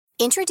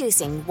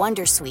Introducing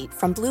Wondersuite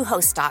from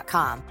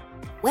Bluehost.com.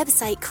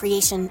 Website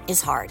creation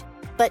is hard,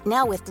 but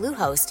now with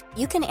Bluehost,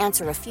 you can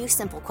answer a few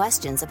simple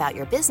questions about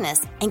your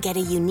business and get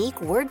a unique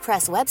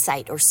WordPress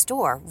website or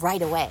store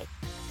right away.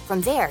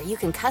 From there, you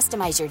can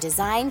customize your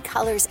design,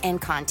 colors,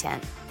 and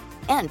content.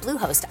 And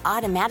Bluehost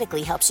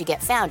automatically helps you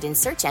get found in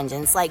search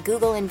engines like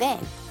Google and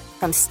Bing.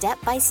 From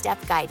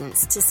step-by-step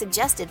guidance to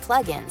suggested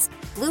plugins,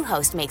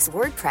 Bluehost makes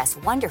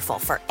WordPress wonderful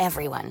for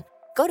everyone.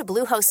 Go to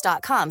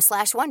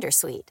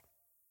bluehost.com/wondersuite.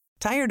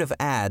 Tired of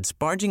ads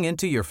barging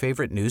into your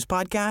favorite news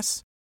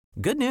podcasts?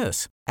 Good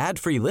news.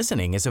 Ad-free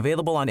listening is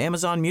available on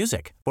Amazon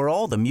Music for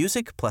all the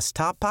music plus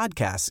top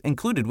podcasts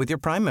included with your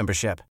Prime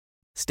membership.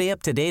 Stay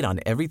up to date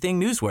on everything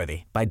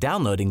newsworthy by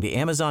downloading the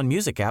Amazon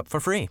Music app for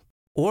free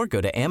or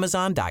go to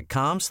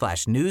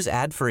amazon.com/news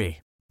ad free.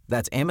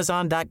 That's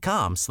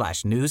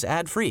amazon.com/news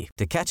ad free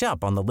to catch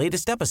up on the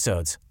latest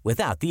episodes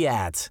without the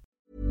ads.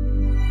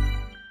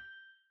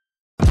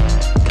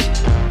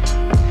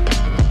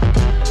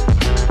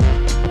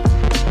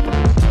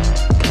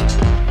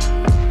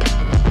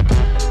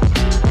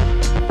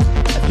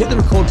 Hit the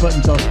record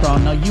button, Josh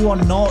Brown. Now, you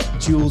are not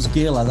Jules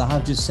Gill, as I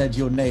have just said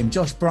your name.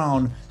 Josh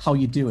Brown, how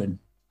you doing?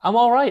 I'm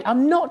all right.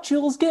 I'm not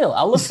Jules Gill.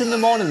 I looked in the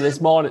morning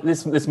this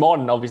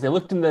morning, obviously. I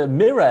looked in the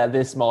mirror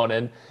this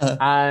morning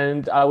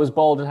and I was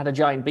bald and had a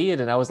giant beard.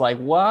 And I was like,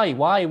 why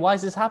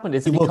has this happened?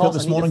 It's you woke up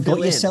this morning, got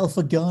yourself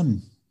a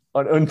gun.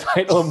 On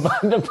Untitled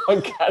Banda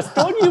podcast.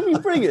 Don't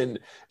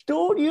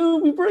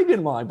you be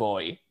bringing my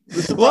boy.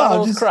 The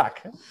Sopranos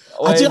crack.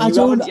 I still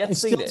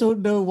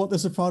don't know what the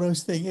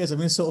Sopranos thing is. I'm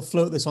going to sort of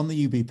float this on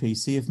the UBP,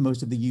 see if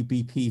most of the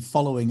UBP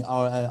following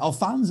are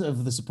fans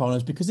of the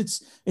Sopranos, because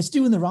it's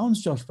doing the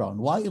rounds, Josh Brown.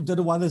 Why? I don't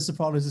know why the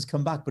Sopranos has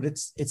come back, but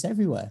it's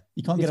everywhere.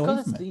 You can't get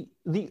away from it.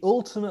 The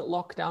ultimate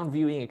lockdown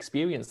viewing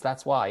experience.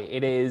 That's why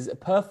it is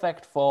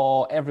perfect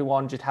for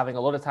everyone just having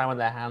a lot of time on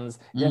their hands.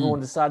 And everyone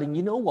deciding,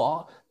 you know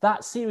what?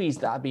 That series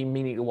that I've been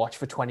meaning to watch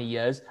for 20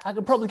 years, I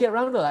can probably get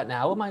around to that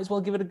now. I might as well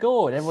give it a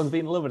go. And everyone's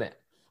been loving it.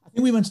 I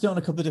think we mentioned it on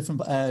a couple of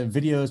different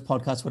videos,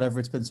 podcasts, whatever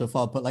it's been so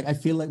far. But like, I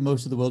feel like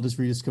most of the world has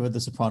rediscovered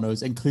The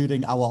Sopranos,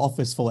 including our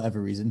office for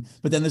whatever reason.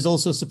 But then there's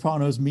also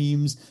Sopranos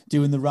memes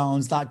doing the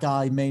rounds. That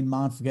guy, main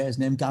man, forget his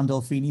name,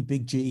 Gandolfini,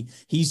 Big G.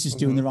 He's just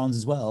doing the rounds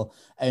as well.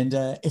 And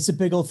it's a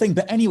big old thing.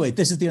 But anyway,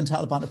 this is the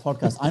Untitled Banter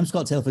podcast. I'm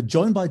Scott Tailford,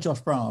 joined by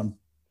Josh Brown.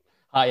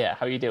 Hi, yeah.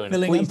 How are you doing?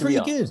 I'm pretty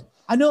good.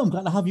 I know, I'm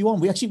glad to have you on.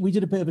 We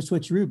did a bit of a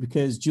switcheroo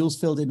because Jules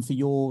filled in for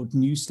your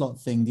news slot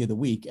thing the other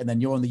week, and then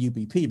you're on the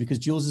UBP because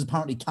Jules is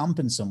apparently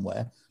camping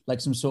somewhere,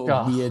 like some sort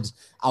of weird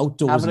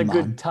outdoors having a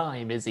good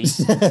time, is he?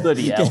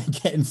 Bloody hell.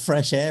 Getting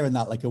fresh air and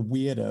that like a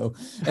weirdo.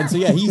 And so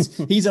yeah,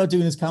 he's out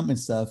doing his camping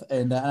stuff.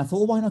 And I thought,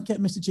 well, why not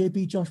get Mr.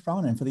 JB Josh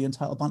Brown in for the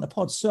Untitled Banter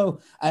pod? So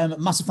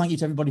massive thank you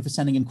to everybody for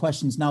sending in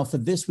questions. Now for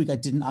this week, I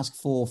didn't ask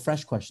for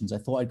fresh questions. I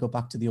thought I'd go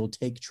back to the old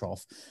take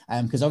trough,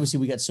 because obviously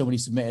we get so many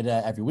submitted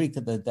every week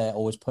that they're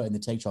always put in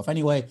the take trough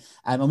anyway.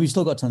 And we've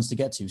still got tons to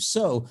get to.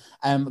 So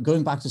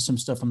going back to some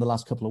stuff from the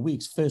last couple of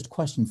weeks, first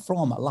question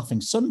from Laughing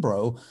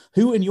Sunbro: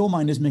 who in your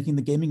mind is making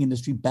the gaming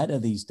industry better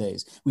these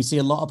days? We see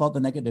a lot about the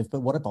negative,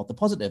 but what about the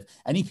positive?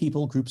 Any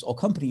people, groups, or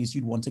companies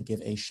you'd want to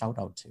give a shout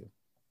out to?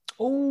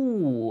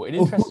 Oh, an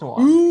interesting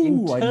one.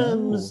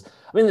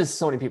 I mean, there's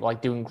so many people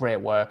like doing great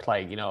work,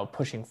 like,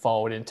 pushing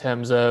forward in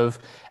terms of,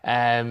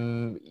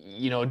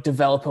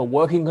 developer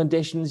working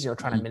conditions,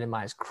 trying to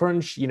minimize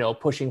crunch,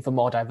 pushing for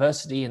more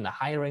diversity in the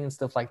hiring and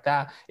stuff like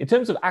that. In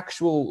terms of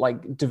actual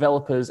like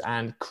developers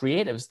and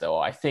creatives, though,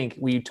 I think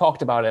we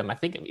talked about him, I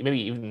think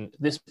maybe even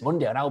this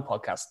Monday on our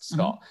podcast,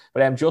 Scott,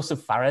 but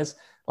Joseph Fares.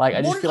 Like,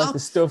 I just feel like the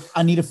stuff.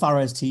 I need a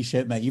Fares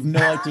t-shirt, mate. You've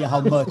no idea how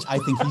much I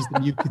think he's the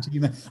new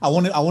Kojima. I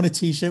want a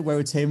t-shirt where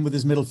it's him with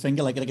his middle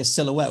finger, like a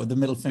silhouette with the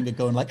middle finger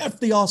going like F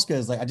the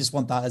Oscars. Like, I just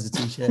want that as a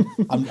t-shirt.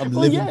 I'm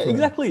living for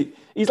exactly. it.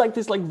 He's like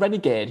this like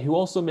renegade who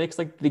also makes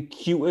like the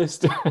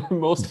cutest,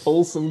 most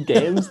wholesome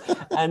games,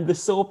 and they're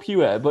so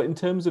pure. But in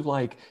terms of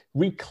like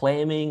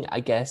reclaiming, I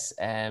guess,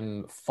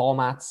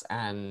 formats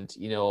and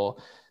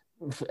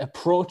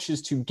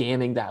approaches to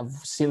gaming that have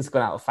since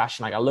gone out of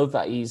fashion. Like, I love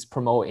that he's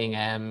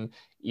promoting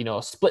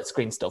split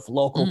screen stuff,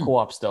 local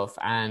co-op stuff,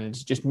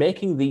 and just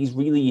making these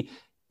really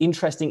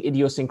interesting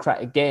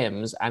idiosyncratic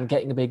games and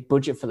getting a big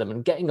budget for them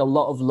and getting a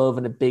lot of love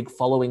and a big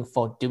following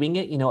for doing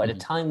it, at a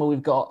time where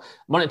we've got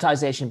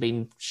monetization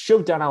being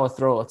shoved down our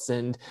throats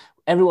and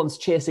everyone's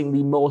chasing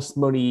the most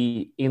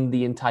money in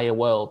the entire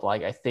world.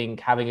 Like, I think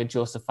having a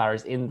Joseph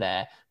Fares in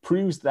there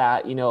proves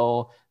that,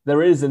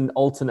 there is an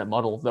alternate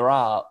model. There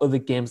are other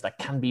games that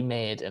can be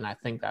made, and I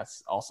think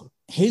that's awesome.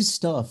 His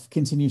stuff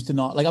continues to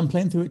not, like, I'm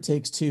playing through It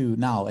Takes Two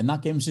now, and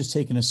that game's just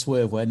taken a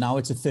swerve where now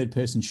it's a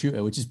third-person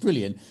shooter, which is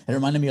brilliant. It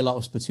reminded me a lot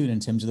of Splatoon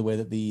in terms of the way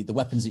that the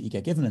weapons that you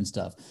get given and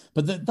stuff.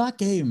 But that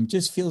game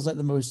just feels like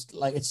the most,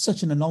 like, it's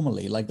such an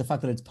anomaly. Like, the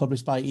fact that it's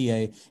published by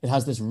EA, it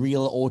has this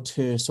real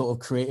auteur sort of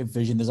creative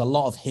vision. There's a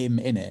lot of him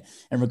in it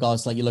in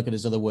regards to, like, you look at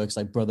his other works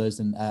like Brothers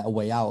and A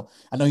Way Out.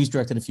 I know he's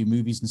directed a few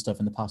movies and stuff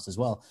in the past as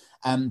well.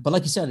 But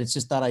like you said, it's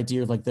just that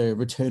idea of like the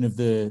return of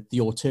the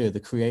auteur, the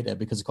creator,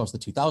 because across the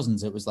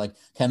 2000s, it was like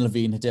Ken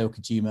Levine, Hideo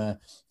Kojima,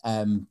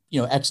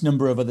 X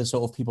number of other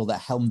sort of people that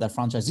helmed their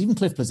franchise, even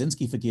Cliff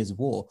Bleszinski for Gears of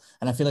War.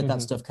 And I feel like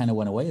that stuff kind of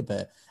went away a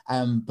bit.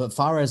 But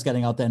Fares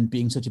getting out there and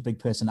being such a big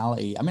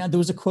personality. I mean, there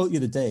was a quote the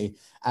other day,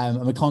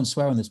 and we can't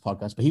swear on this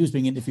podcast, but he was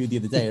being interviewed the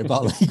other day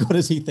about like, what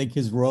does he think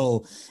his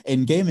role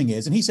in gaming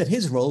is? And he said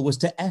his role was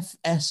to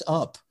FS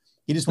up.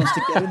 He just wants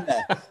to get in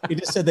there. He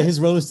just said that his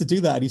role is to do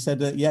that. And he said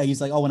that,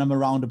 he's like, when I'm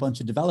around a bunch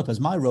of developers,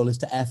 my role is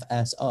to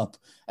FS up.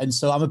 And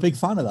so I'm a big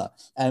fan of that.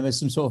 It's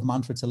some sort of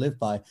mantra to live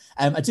by.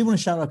 I do want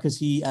to shout out because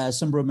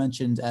Sumbro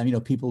mentioned,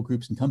 people,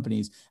 groups, and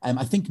companies.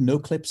 I think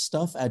NoClip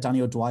stuff,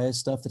 Danny O'Dwyer's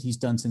stuff that he's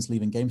done since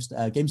leaving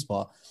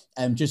GameSpot,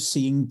 just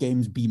seeing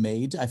games be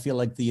made. I feel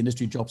like the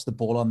industry drops the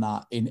ball on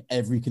that in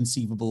every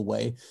conceivable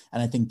way.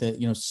 And I think that,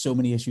 so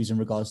many issues in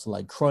regards to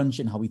like crunch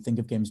and how we think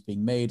of games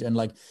being made. And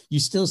like, you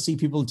still see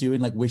people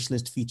doing like wish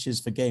list features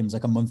for games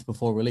like a month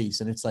before release.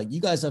 And it's like, you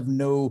guys have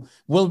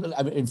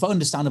for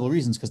understandable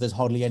reasons, because there's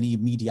hardly any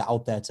media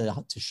out there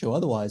to show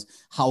otherwise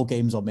how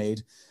games are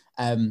made.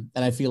 And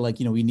I feel like,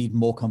 we need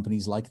more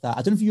companies like that.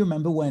 I don't know if you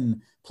remember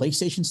when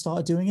PlayStation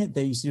started doing it.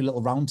 They used to do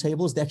little round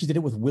tables. They actually did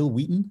it with Will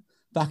Wheaton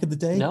back in the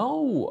day.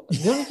 No,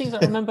 the only things I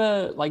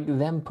remember like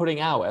them putting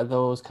out are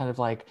those kind of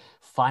like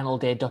final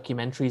day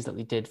documentaries that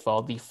they did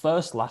for the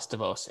first Last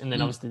of Us, and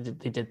then obviously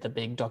they did the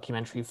big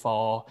documentary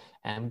for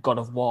God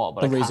of War.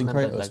 But the I can't Raising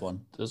remember Kratos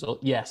one.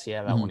 Yes,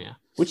 that one, yeah.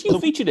 Which you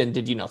featured in,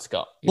 did you not,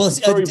 Scott? Well,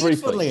 very briefly.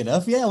 Funnily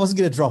enough, I wasn't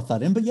going to drop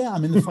that in, but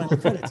I'm in the final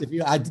credits.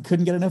 I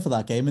couldn't get enough of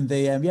that game, and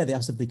they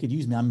asked if they could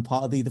use me. I'm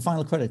part of the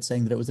final credits,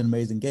 saying that it was an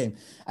amazing game.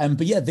 But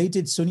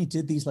Sony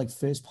did these like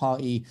first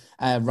party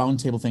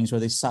roundtable things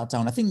where they sat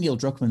down. I think Neil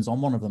Druckmann's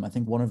on one of them. I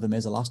think one of them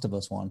is a Last of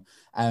Us one,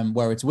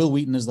 where it's Will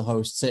Wheaton as the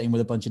host, sitting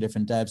with a bunch of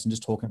different devs and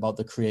just talking about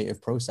the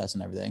creative process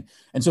and everything.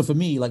 And so for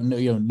me, like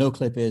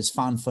NoClip is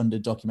fan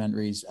funded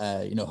documentaries,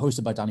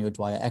 hosted by Danny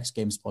O'Dwyer, ex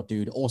GameSpot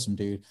dude, awesome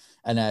dude,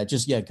 and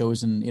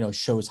goes and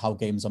shows how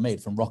games are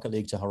made, from Rocket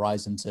League to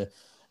Horizon to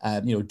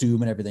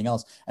Doom and everything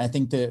else. And I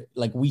think that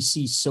like we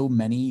see so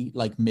many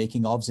like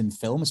making ofs in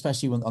film,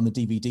 especially when on the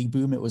DVD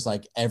boom, it was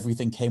like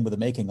everything came with a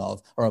making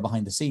of or a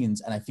behind the scenes.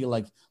 And I feel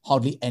like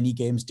hardly any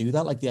games do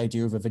that. Like the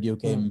idea of a video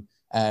game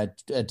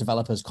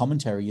developers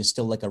commentary is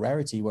still like a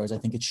rarity, whereas I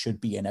think it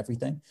should be in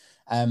everything.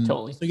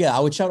 Totally. So I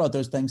would shout out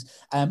those things.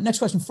 Next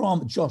question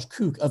from Josh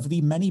Cook: of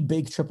the many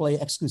big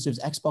AAA exclusives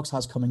Xbox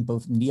has coming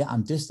both near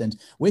and distant,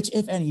 which,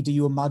 if any, do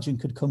you imagine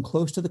could come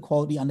close to the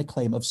quality and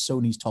acclaim of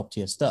Sony's top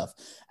tier stuff?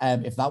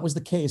 If that was the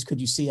case,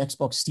 could you see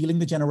Xbox stealing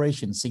the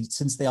generation,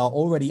 since they are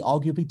already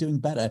arguably doing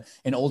better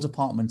in all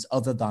departments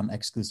other than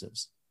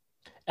exclusives?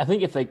 I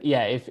think if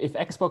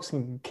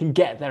Xbox can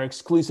get their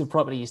exclusive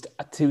properties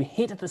to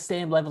hit at the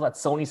same level that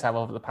Sony's have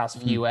over the past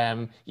few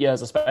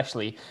years,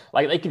 especially,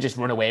 like they could just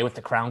run away with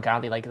the crown,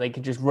 can't they? Like they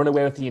could just run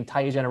away with the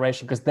entire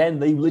generation, because then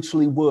they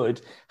literally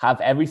would have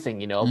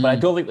everything, But I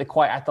don't think they're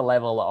quite at the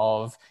level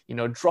of,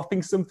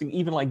 dropping something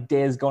even like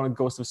Days Gone and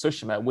Ghost of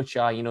Tsushima, which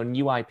are,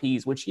 new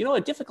IPs, which, are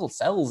difficult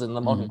sells in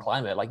the modern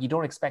climate. Like you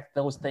don't expect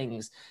those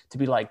things to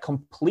be like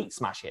complete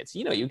smash hits.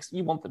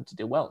 You want them to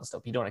do well and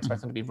stuff. You don't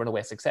expect them to be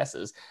runaway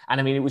successes. And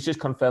I mean, it was just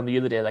confirmed the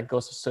other day that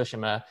Ghost of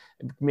Tsushima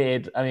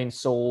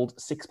sold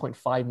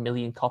 6.5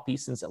 million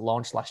copies since it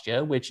launched last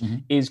year, which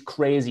is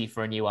crazy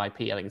for a new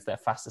IP. I think it's their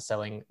fastest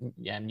selling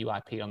new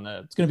IP on the...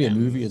 It's going to be a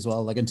movie as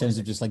well, like in terms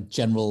of just like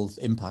general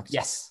impact.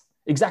 Yes,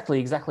 exactly.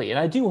 And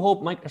I do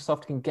hope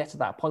Microsoft can get to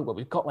that point where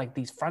we've got like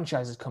these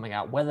franchises coming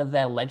out, whether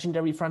they're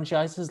legendary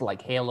franchises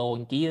like Halo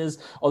and Gears,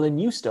 or the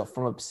new stuff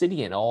from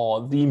Obsidian,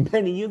 or the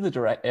many other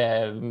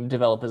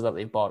developers that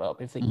they've bought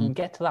up. If they can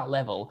get to that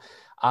level,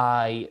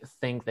 I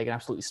think they can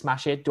absolutely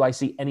smash it. Do I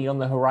see any on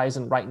the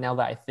horizon right now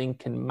that I think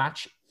can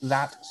match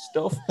that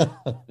stuff?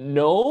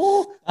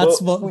 No. We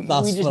just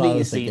need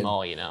to see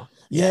more,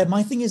 Yeah,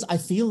 my thing is, I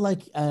feel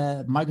like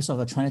Microsoft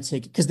are trying to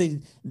take, because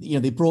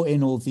they brought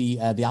in all the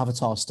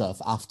Avatar stuff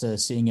after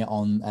seeing it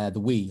on the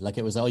Wii. Like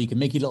it was, you can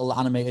make your little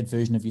animated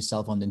version of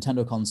yourself on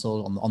Nintendo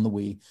console on the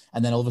Wii,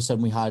 and then all of a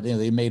sudden we had,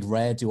 they made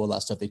Rare do all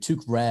that stuff. They took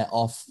Rare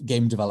off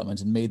game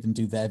development and made them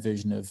do their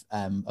version of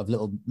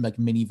little like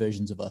mini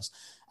versions of us.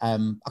 I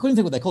couldn't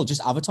think what they're called,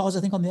 just avatars,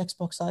 I think, on the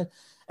Xbox side.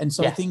 And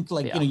so I think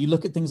you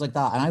look at things like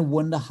that, and I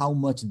wonder how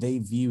much they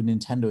view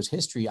Nintendo's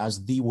history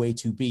as the way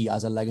to be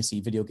as a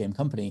legacy video game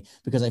company,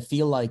 because I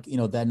feel like,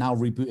 they're now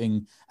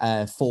rebooting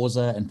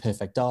Forza and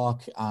Perfect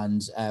Dark,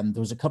 and there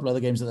was a couple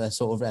other games that they're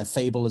sort of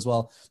Fable as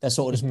well. They're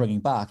sort of just bringing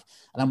back.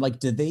 And I'm like,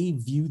 do they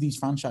view these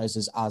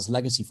franchises as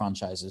legacy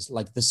franchises,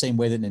 like the same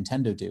way that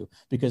Nintendo do?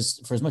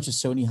 Because for as much as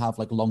Sony have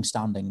like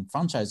long-standing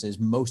franchises,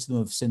 most of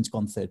them have since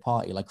gone third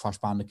party, like Crash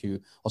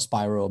Bandicoot or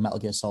Spyro or Metal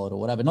Gear Solid or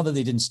whatever. Not that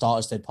they didn't start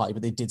as third party,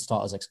 but they did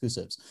start as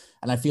exclusives.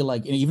 And I feel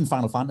like even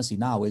Final Fantasy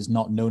now is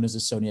not known as a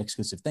Sony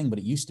exclusive thing, but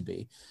it used to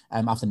be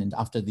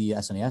after the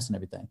SNES and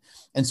everything.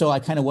 And so I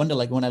kind of wonder,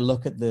 like when I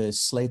look at the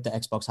slate that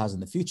Xbox has in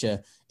the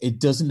future, it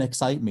doesn't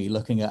excite me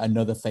looking at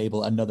another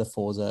Fable, another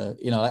Forza.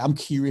 I'm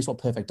curious what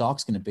Perfect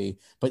Dark's going to be,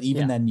 but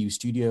even their new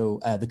studio,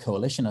 the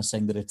Coalition, are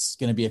saying that it's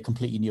going to be a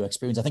completely new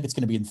experience. I think it's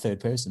going to be in third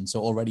person,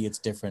 so already it's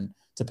different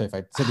to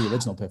the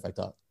original Perfect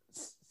Dark.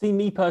 See,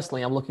 me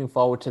personally, I'm looking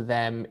forward to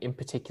them in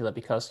particular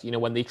because,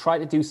 when they try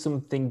to do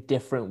something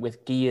different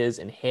with Gears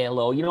and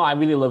Halo, I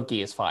really love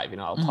Gears 5.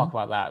 I'll talk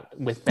about that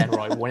with Ben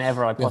Roy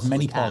whenever I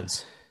possibly can.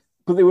 Pods.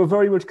 But they were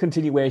very much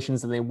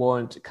continuations and they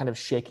weren't kind of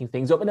shaking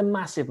things up in a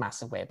massive,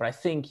 massive way. But I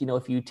think,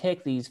 if you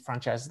take these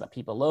franchises that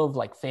people love,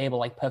 like Fable,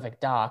 like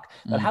Perfect Dark,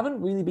 that haven't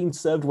really been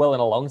served well in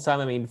a long time.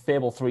 I mean,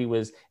 Fable 3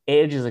 was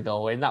ages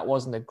ago, and that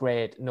wasn't a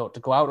great note to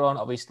go out on.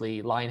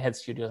 Obviously, Lionhead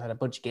Studios had a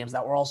bunch of games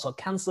that were also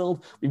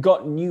cancelled. We've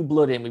got new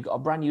blood in. We've got a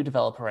brand new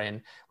developer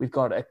in. We've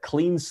got a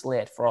clean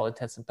slate for all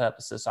intents and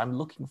purposes. So I'm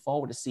looking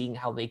forward to seeing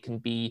how they can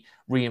be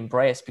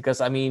re-embraced.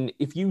 Because, I mean,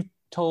 if you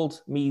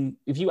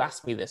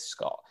asked me this,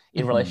 Scott,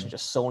 in relation to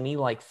Sony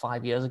like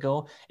 5 years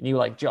ago, and you were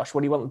like, Josh,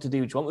 what do you want them to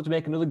do? Do you want them to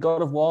make another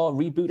God of War,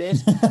 reboot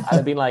it? I'd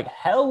have been like,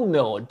 hell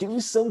no, do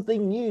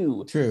something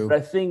new. True. But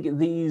I think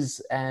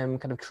these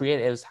kind of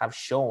creatives have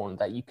shown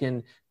that you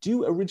can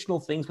do original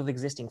things with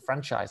existing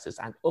franchises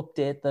and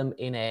update them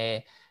in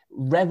a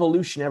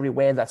revolutionary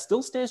way that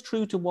still stays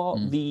true to what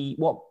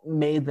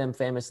made them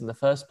famous in the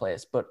first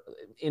place, but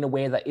in a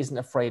way that isn't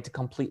afraid to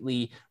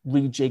completely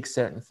rejig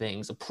certain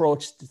things,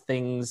 approach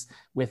things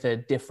with a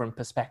different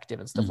perspective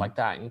and stuff like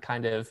that, and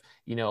kind of,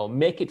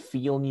 make it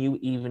feel new,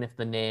 even if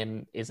the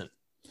name isn't.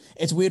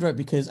 It's weird, right?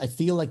 Because I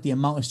feel like the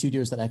amount of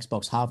studios that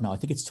Xbox have now, I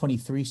think it's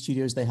 23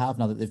 studios they have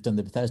now that they've done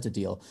the Bethesda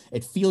deal.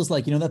 It feels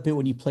like, that bit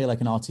when you play like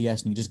an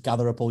RTS and you just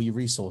gather up all your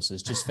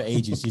resources just for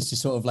ages. It's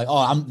just sort of like,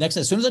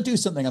 as soon as I do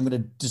something, I'm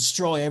going to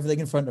destroy everything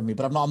in front of me,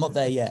 but I'm not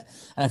there yet.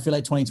 And I feel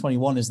like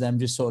 2021 is them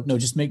just sort of,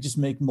 just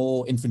make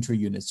more infantry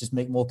units, just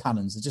make more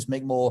cannons, just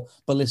make more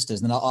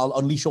ballistas, and then I'll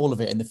unleash all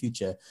of it in the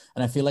future.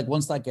 And I feel like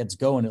once that gets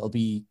going, it'll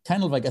be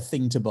kind of like a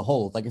thing to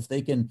behold. Like if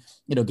they can,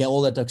 get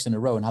all their ducks in a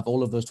row and have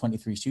all of those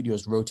 23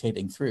 studios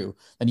rotating through,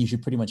 then you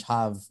should pretty much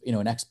have,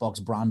 an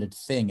Xbox branded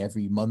thing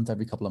every month,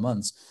 every couple of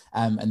months.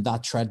 And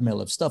that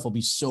treadmill of stuff will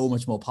be so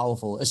much more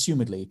powerful,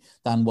 assumedly,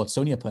 than what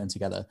Sony are putting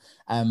together.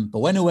 But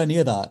we're nowhere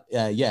near that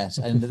yet.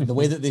 And the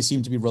way that they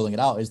seem to be rolling it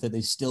out is that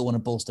they still want to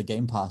bolster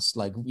Game Pass,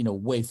 like,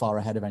 way far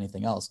ahead of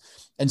anything else.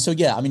 And so,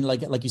 yeah, I mean,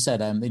 like you said,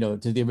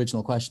 to the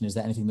original question, is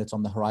there anything that's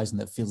on the horizon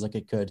that feels like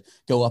it could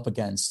go up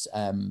against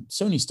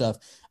Sony stuff?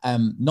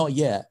 Not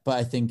yet, but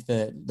I think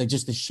that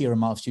just the sheer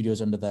amount of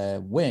studios under their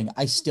wing,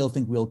 I still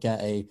think we'll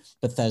get a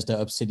Bethesda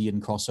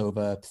Obsidian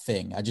crossover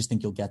thing. I just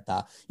think you'll get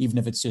that, even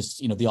if it's just,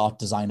 the art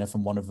designer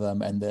from one of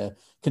them and the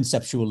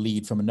conceptual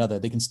lead from another.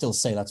 They can still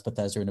say that's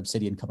Bethesda and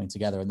Obsidian coming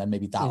together, and then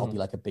maybe that'll be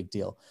like a big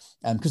deal.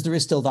 Because there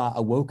is still that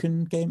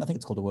Awoken game. I think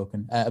it's called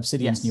Awoken.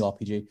 Obsidian's new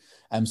RPG.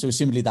 So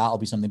assumedly that'll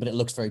be something, but it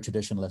looks very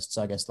traditionalist.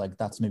 So I guess like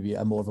that's maybe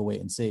a more of a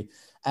wait and see.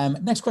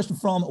 Next question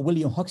from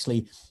William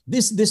Huxley.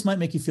 This might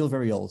make you feel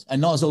very old, and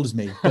not as old as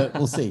me, but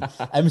we'll see.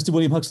 Mr.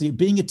 William Huxley,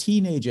 being a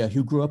teenager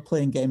who grew up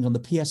playing games on the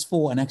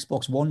PS4 and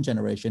Xbox One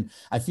generation,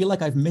 I feel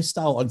like I've missed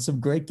out on some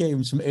great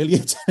games from earlier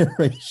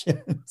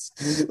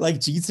generations, like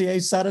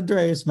GTA San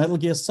Andreas, Metal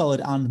Gear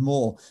Solid, and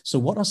more. So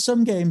what are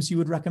some games you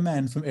would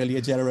recommend from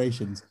earlier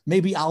generations?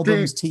 Maybe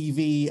albums,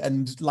 TV,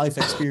 and life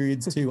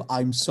experience too.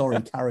 I'm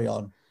sorry, carry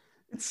on.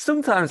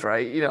 Sometimes,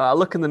 right, I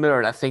look in the mirror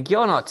and I think,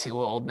 you're not too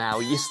old now.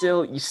 You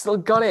still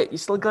got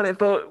it.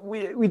 But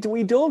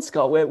we don't,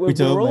 Scott. We're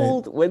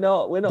old. We're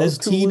not. There's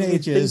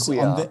teenagers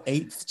on the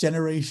 8th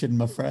generation,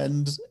 my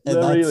friend.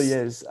 There really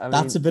is.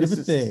 That's a bit of a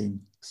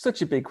thing.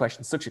 Such a big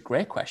question, such a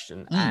great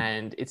question.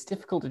 And it's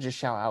difficult to just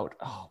shout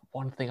out,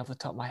 one thing off the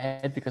top of my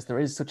head, because there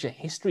is such a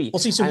history. Well,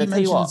 see, so he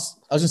mentions,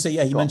 I was going to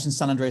say, he mentioned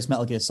San Andreas,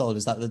 Metal Gear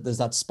Solid. Does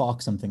that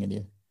spark something in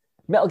you?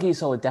 Metal Gear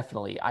Solid,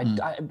 definitely.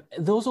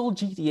 Those old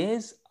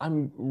GTAs,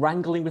 I'm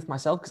wrangling with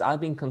myself because I've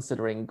been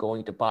considering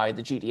going to buy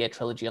the GTA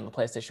trilogy on the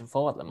PlayStation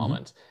 4 at the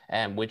moment,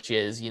 which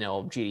is,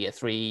 GTA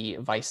 3,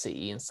 Vice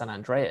City, and San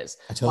Andreas.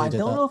 I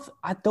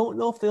don't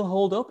know if they'll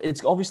hold up.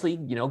 It's obviously,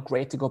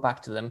 great to go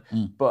back to them,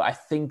 but I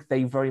think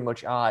they very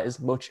much are as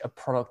much a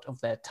product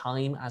of their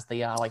time as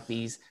they are like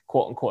these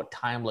quote unquote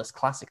timeless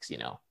classics,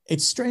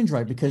 It's strange,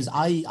 right? Because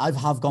I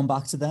have gone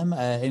back to them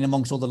in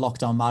amongst all the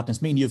lockdown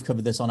madness. Me and you've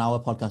covered this on our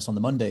podcast on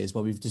the Mondays,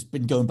 where we've just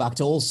been going back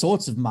to all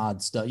sorts of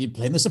mad stuff. You're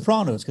playing The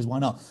Sopranos, because why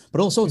not?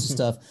 But all sorts of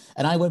stuff.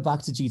 And I went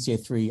back to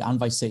GTA 3 and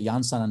Vice City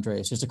and San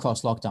Andreas just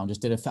across lockdown,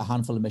 just did a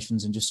handful of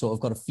missions and just sort of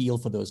got a feel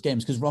for those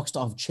games, because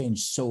Rockstar have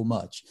changed so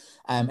much.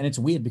 And it's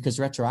weird because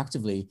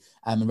retroactively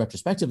and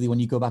retrospectively, when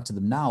you go back to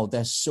them now,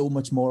 they're so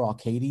much more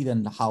arcadey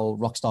than how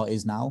Rockstar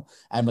is now.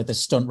 And like there's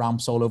stunt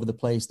ramps all over the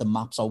place. The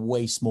maps are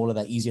way smaller.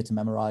 They're easier to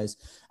memorize.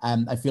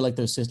 I feel like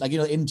there's just like,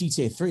 in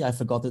GTA 3, I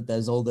forgot that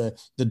there's all the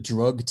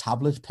drug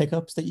tablet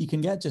pickups that you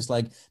can get. Just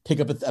like pick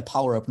up a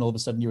power up and all of a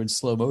sudden you're in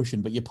slow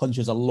motion, but your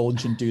punches are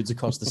launching dudes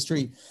across the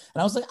street.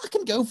 And I was like, I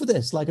can go for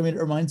this. Like, I mean,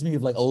 it reminds me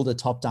of like older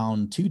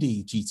top-down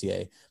 2D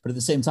GTA, but at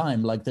the same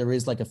time, like there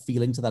is like a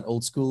feeling to that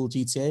old school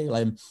GTA,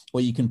 like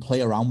where you can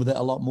play around with it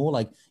a lot more.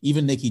 Like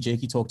even Nicky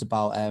Jakey talked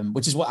about,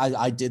 which is what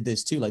I did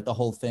this too, like the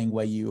whole thing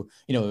where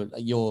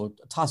you're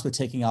tasked with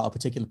taking out a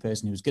particular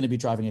person who's going to be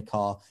driving a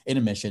car in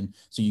a mission.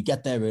 So you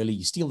get there early,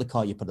 you steal the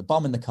car, you put the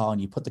bomb in the car,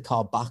 and you put the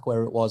car back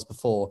where it was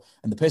before,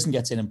 and the person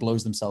gets in and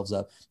blows themselves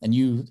up. And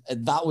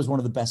that was one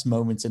of the best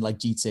moments in like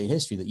GTA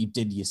history that you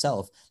did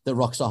yourself that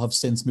Rockstar have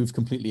since moved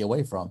completely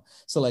away from.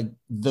 So like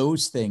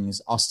those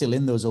things are still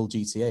in those old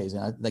GTAs,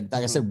 and like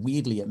I said,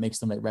 weirdly it makes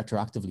them like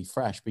retroactively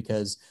fresh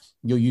because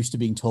you're used to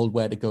being told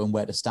where to go and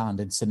where to stand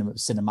in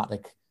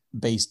cinematic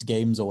based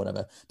games or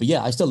whatever. But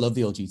yeah, I still love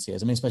the old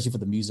GTAs. I mean, especially for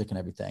the music and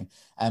everything.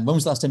 And when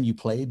was the last time you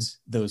played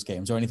those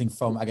games or anything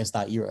from, I guess,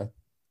 that era?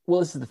 Well,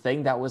 this is the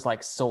thing, that was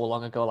like so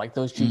long ago, like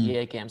those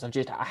GTA games,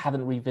 I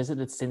haven't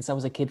revisited since I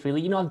was a kid,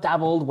 really. You know, I've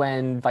dabbled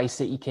when Vice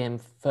City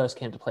first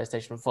came to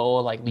PlayStation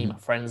 4, like me and my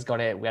friends got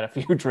it, we had a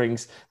few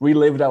drinks,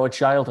 relived our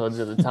childhoods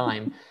at the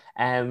time.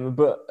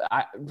 But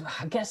I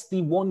guess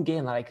the one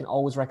game that I can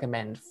always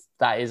recommend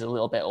that is a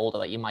little bit older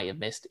that you might have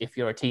missed if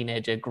you're a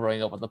teenager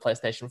growing up on the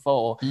PlayStation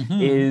 4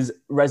 is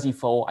Resi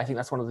 4. I think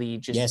that's one of the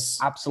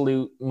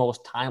absolute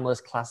most timeless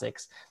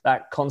classics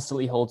that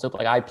constantly holds up.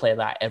 Like I play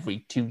that every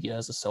 2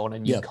 years or so on a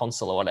new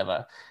console or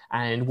whatever.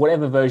 And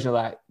whatever version of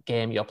that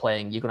game you're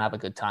playing, you're going to have a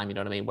good time. You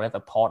know what I mean?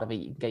 Whatever part of it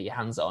you can get your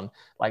hands on,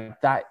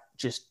 like that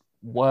just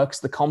works.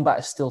 The combat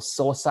is still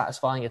so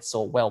satisfying. It's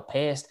so well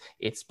paced.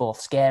 It's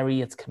both scary,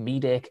 it's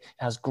comedic, it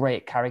has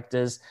great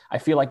characters. I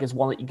feel like it's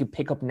one that you could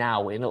pick up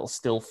now and it'll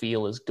still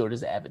feel as good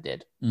as it ever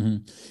did.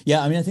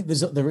 Yeah, I mean, I think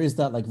there is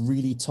that like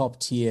really top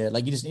tier,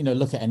 like you just,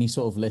 look at any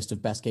sort of list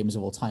of best games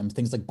of all time.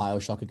 Things like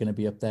BioShock are going to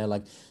be up there,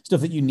 like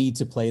stuff that you need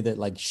to play that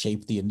like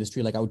shape the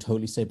industry. Like I would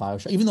totally say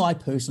BioShock, even though I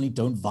personally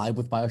don't vibe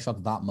with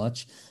BioShock that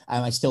much.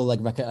 I still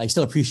I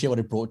still appreciate what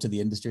it brought to the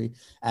industry,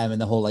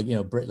 and the whole like,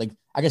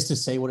 I guess to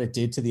say what it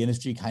did to the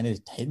industry kind of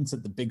hints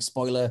at the big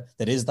spoiler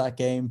that is that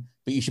game,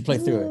 but you should play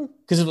through it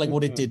because of like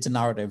what it did to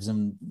narratives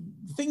and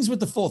things with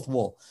the fourth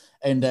wall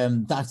and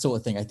that sort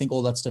of thing. I think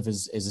all that stuff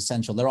is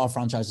essential. There are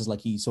franchises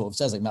like he sort of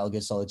says, like Metal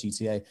Gear Solid,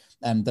 GTA,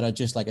 that are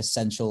just like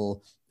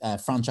essential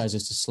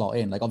franchises to slot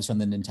in. Like obviously on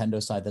the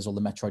Nintendo side, there's all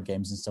the Metroid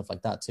games and stuff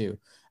like that too,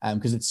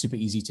 because it's super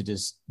easy to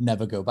just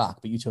never go back,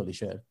 but you totally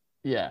should.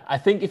 Yeah, I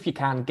think if you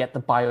can get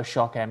the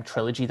BioShock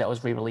trilogy that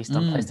was re-released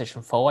on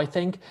PlayStation 4, I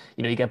think,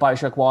 you get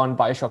BioShock 1,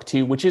 BioShock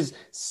 2, which is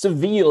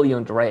severely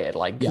underrated.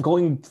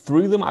 Going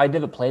through them, I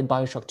never played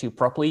BioShock 2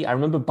 properly. I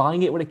remember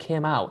buying it when it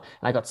came out,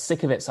 and I got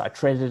sick of it, so I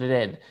traded it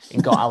in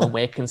and got Alan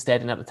Wake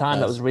instead. And at the time,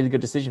 that was a really good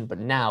decision. But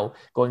now,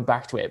 going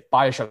back to it,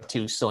 BioShock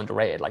 2 is so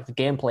underrated. Like, the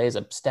gameplay is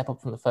a step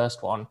up from the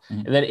first one.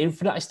 And then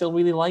Infinite, I still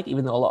really like,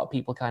 even though a lot of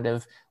people kind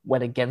of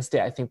went against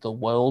it. I think the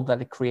world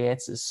that it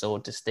creates is so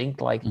distinct.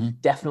 Like,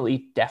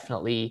 definitely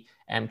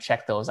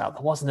check those out.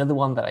 There was another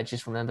one that I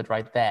just remembered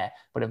right there,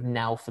 but have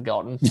now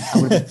forgotten.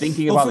 I would have been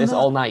thinking about this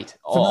all night,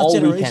 all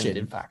weekend,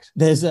 in fact.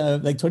 There's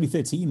like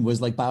 2013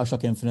 was like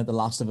BioShock Infinite, The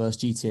Last of Us,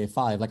 GTA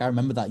 5. Like I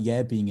remember that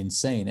year being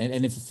insane.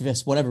 And if for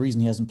whatever reason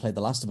he hasn't played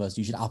The Last of Us,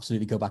 you should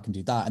absolutely go back and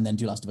do that and then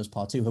do Last of Us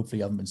Part 2. Hopefully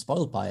you haven't been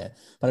spoiled by it.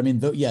 But I mean,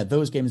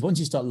 those games, once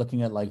you start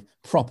looking at like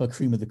proper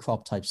cream of the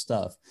crop type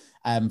stuff,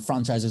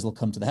 franchises will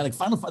come to the head. Like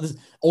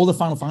all the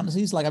Final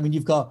Fantasies. Like, I mean,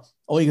 you've got,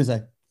 what are you going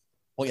to say?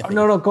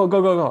 No,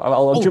 go.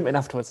 I'll jump in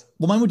afterwards.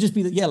 Well, mine would just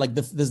be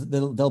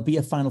that, there'll be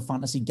a Final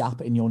Fantasy gap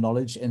in your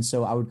knowledge. And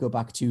so I would go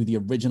back to the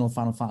original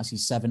Final Fantasy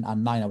 7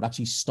 and 9. I would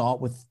actually start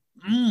with,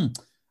 Final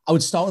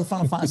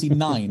Fantasy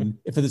 9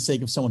 for the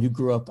sake of someone who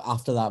grew up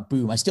after that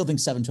boom. I still think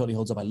 7 totally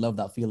holds up. I love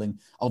that feeling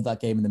of that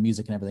game and the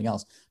music and everything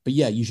else. But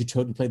yeah, you should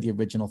totally play the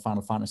original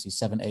Final Fantasy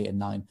 7, 8, and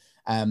 9.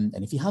 And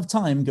if you have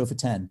time, go for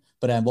 10.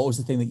 But what was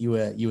the thing that you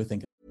were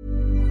thinking?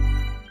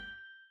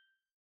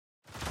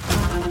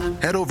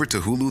 Head over to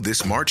Hulu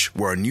this March,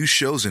 where our new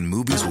shows and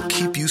movies will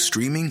keep you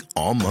streaming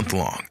all month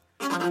long.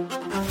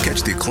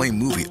 Catch the acclaimed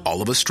movie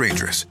All of Us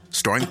Strangers,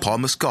 starring Paul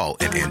Mescal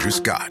and Andrew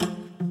Scott.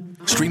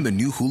 Stream the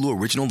new Hulu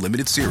original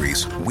limited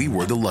series We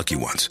Were the Lucky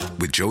Ones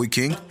with Joey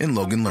King and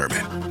Logan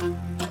Lerman.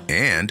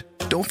 And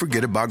don't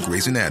forget about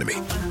Grey's Anatomy.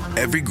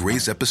 Every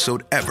Grey's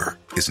episode ever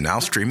is now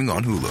streaming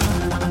on Hulu.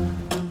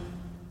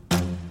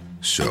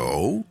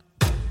 So,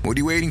 what are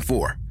you waiting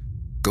for?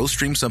 Go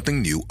stream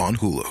something new on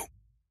Hulu.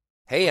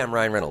 Hey, I'm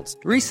Ryan Reynolds.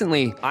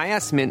 Recently, I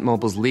asked Mint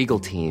Mobile's legal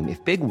team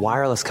if big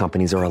wireless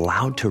companies are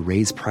allowed to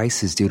raise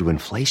prices due to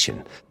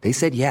inflation. They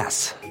said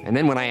yes. And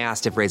then when I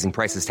asked if raising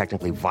prices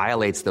technically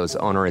violates those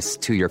onerous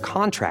 2-year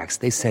contracts,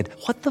 they said,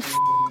 "What the f***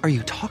 are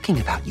you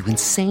talking about, you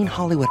insane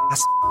Hollywood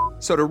ass f-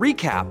 So to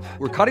recap,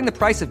 we're cutting the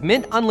price of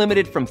Mint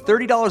Unlimited from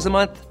 $30 a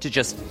month to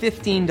just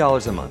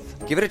 $15 a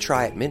month. Give it a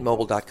try at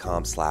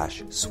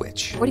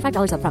mintmobile.com/switch.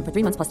 $45 up front for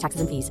 3 months plus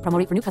taxes and fees. Promo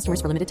rate for new customers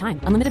for limited time.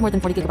 Unlimited more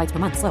than 40 gigabytes per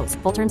month. Slows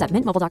full terms at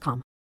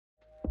mintmobile.com.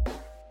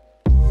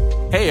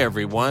 Hey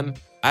everyone,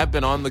 I've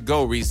been on the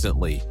go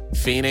recently.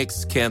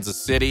 Phoenix, Kansas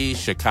City,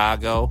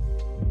 Chicago.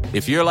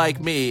 If you're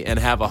like me and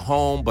have a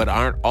home but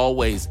aren't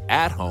always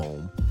at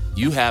home,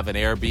 you have an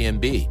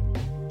Airbnb.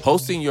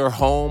 Hosting your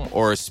home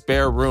or a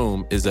spare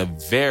room is a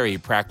very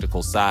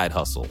practical side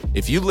hustle.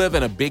 If you live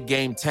in a big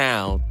game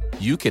town,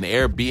 you can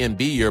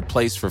Airbnb your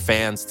place for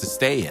fans to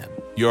stay in.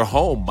 Your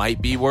home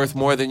might be worth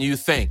more than you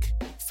think.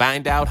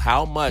 Find out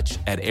how much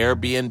at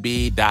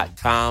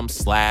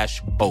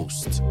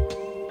airbnb.com/host.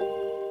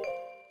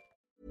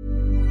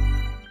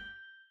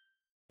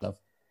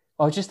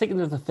 I was just thinking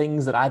of the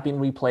things that I've been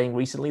replaying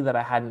recently that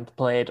I hadn't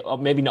played, or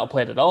maybe not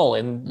played at all,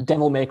 in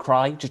Devil May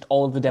Cry, just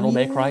all of the Devil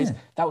May Crys.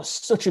 That was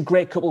such a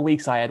great couple of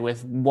weeks I had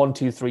with 1,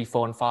 2, 3,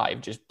 4, and 5,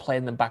 just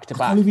playing them back to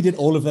back. I can't believe we did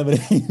all of them in a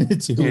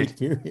 2-week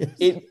period.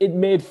 It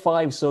made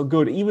 5 so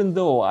good, even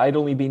though I'd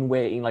only been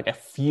waiting like a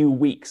few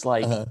weeks.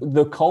 Like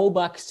the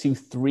callbacks to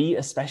 3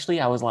 especially,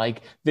 I was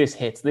like, this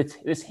hits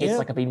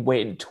like I've been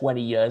waiting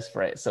 20 years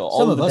for it. So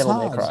all of the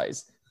Devil May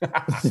Crys.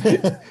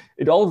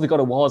 All of the God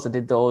of Wars, I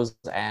did those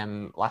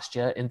last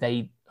year, and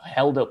they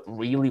held up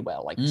really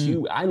well. Like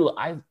 2, I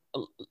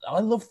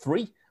love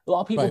 3. A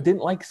lot of people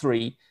didn't like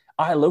 3.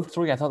 I loved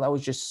 3. I thought that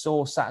was just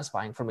so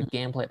satisfying from a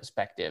gameplay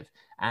perspective.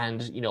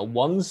 And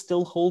 1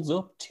 still holds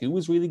up. 2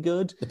 is really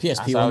good. The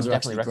PSP ones are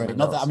actually great.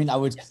 Not that, I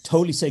would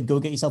totally say go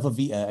get yourself a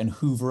Vita and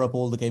hoover up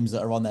all the games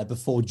that are on there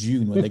before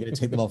June when they're going to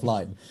take them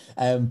offline.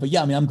 But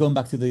yeah, I'm going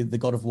back to the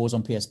God of Wars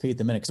on PSP at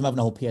the minute because I'm having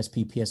a whole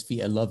PSP, PS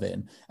Vita love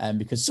in.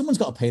 Because someone's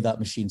got to pay that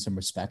machine some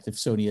respect if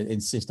Sony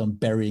insist on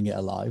burying it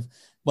alive.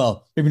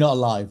 Well, maybe not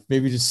alive,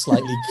 maybe just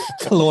slightly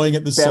clawing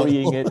at the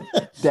burying soil.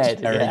 it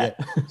dead, it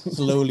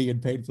slowly and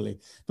painfully.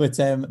 But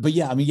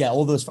yeah,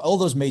 all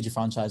those major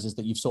franchises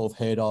that you've sort of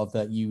heard of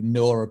that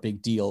are a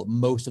big deal.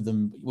 Most of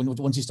them,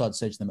 once you start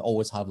searching them,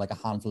 always have like a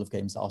handful of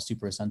games that are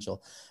super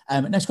essential.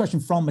 Next question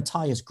from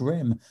Matthias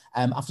Grimm.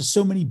 After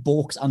so many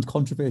balks and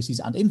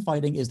controversies and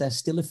infighting, is there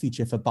still a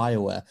future for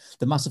BioWare?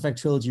 The Mass Effect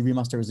trilogy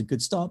remaster is a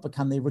good start, but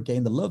can they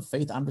regain the love,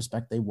 faith, and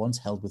respect they once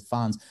held with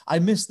fans? I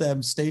miss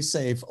them. Stay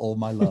safe, all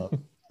my love.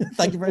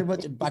 Thank you very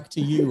much, and back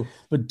to you.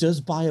 But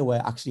does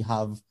BioWare actually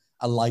have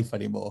a life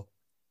anymore?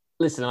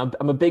 Listen,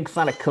 I'm a big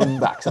fan of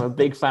comebacks. I'm a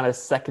big fan of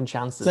second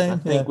chances. I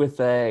think with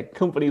a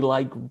company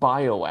like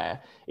BioWare,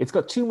 it's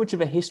got too much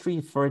of a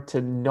history for it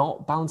to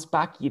not bounce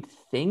back, you'd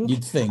think.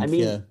 I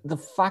mean, the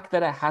fact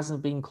that it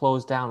hasn't been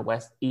closed down, where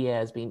EA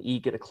has been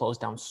eager to close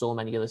down so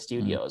many other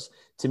studios,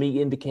 to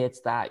me indicates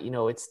that,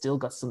 it's still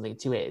got something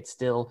to it. It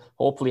still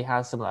hopefully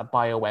has some of that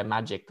BioWare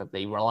magic that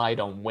they relied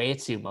on way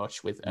too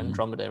much with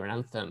Andromeda and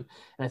Anthem.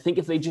 And I think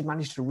if they just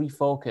manage to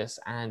refocus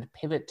and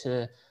pivot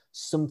to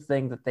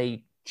something that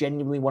they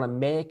genuinely want to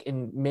make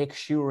and make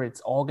sure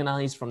it's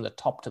organized from the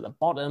top to the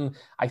bottom,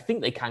 I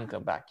think they can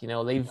come back.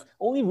 They've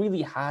only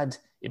really had,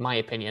 in my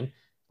opinion,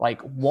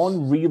 like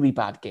one really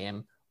bad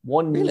game,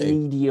 one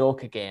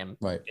mediocre game,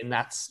 and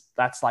that's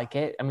like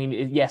it. I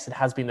mean, yes, it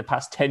has been the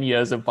past 10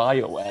 years of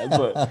BioWare,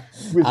 but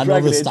with and Dragon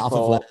all the Age staff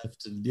 4, have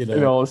left,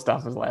 and all the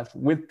staff has left.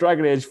 With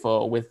Dragon Age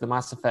 4, with the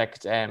Mass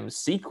Effect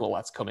sequel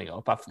that's coming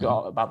up, I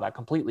forgot about that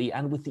completely,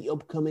 and with the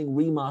upcoming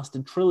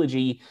remastered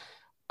trilogy,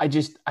 I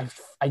just,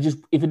 if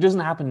it doesn't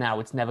happen now,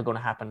 it's never going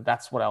to happen.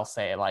 That's what I'll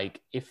say. Like,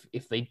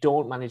 if they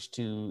don't manage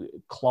to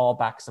claw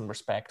back some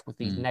respect with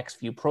these next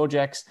few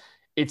projects,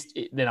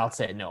 then I'll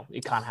say no,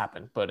 it can't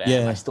happen. But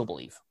I still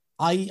believe.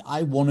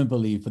 I want to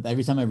believe, but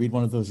every time I read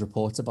one of those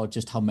reports about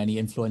just how many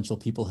influential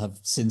people have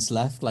since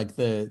left, like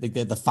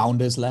the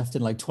founders left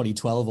in like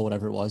 2012 or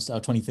whatever it was, or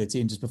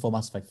 2013, just before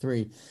Mass Effect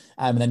 3.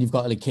 And then you've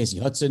got like Casey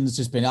Hudson's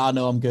just been,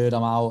 no, I'm good,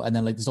 I'm out. And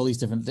then like there's all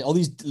these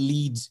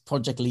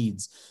project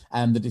leads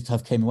that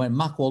have came and went.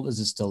 Mac Walters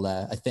is still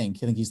there, I think.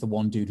 He's the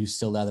one dude who's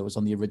still there that was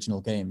on the original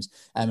games.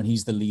 And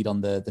he's the lead on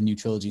the new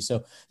trilogy.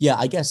 So yeah,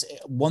 I guess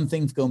one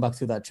thing going back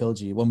through that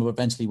trilogy, when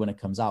it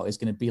comes out, is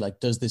going to be like,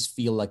 does this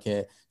feel like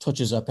it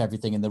touches up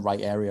everything in the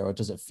right area, or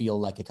does it feel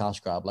like a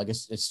cash grab? Like,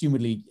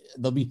 assumedly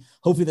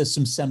hopefully there's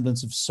some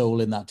semblance of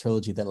soul in that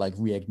trilogy that like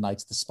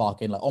reignites the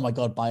spark in like, oh my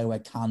god,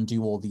 BioWare can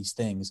do all these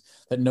things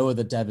that no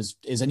other dev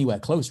is anywhere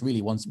close,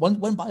 really. When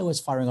BioWare's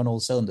firing on all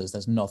cylinders,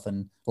 there's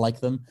nothing like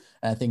them.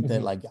 And I think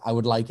that like I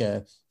would like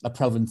a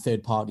prevalent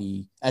third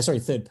person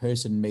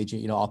major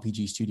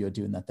RPG studio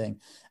doing that thing.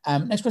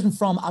 Next question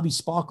from Abby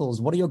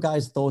Sparkles. What are your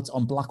guys' thoughts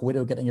on Black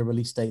Widow getting a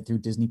release date through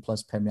Disney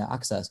Plus Premier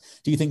Access?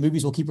 Do you think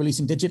movies will keep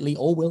releasing digitally,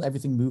 or will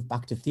everything move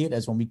back to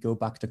theaters when we go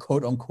back to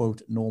quote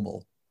unquote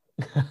normal?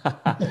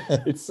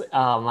 It's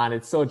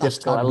so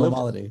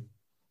difficult.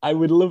 I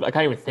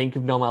can't even think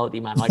of normality,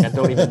 man. Like I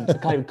can't even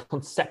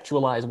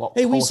conceptualize what.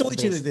 Hey, we saw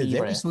each other the other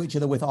day. We saw each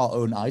other with our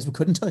own eyes. We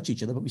couldn't touch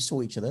each other, but we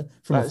saw each other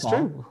from afar. That's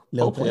true.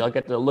 Hopefully, I'll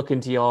get to look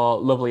into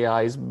your lovely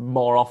eyes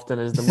more often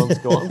as the months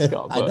go on,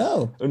 Scott. But I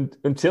know.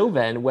 Until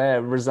then,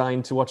 we're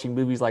resigned to watching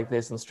movies like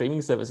this on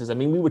streaming services. I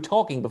mean, we were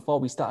talking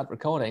before we started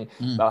recording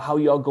about how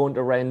you're going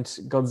to rent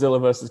Godzilla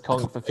vs.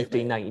 Kong for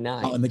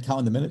 $15.99.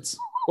 Counting the minutes.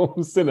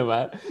 Home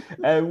cinema.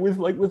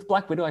 With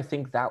Black Widow, I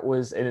think that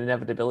was an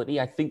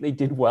inevitability. I think they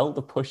did well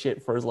to push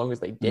it for as long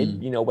as they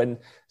did. When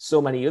so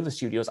many other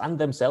studios and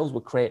themselves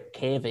were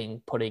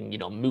caving, putting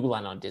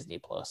Mulan on Disney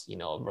Plus,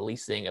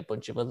 releasing a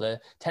bunch of other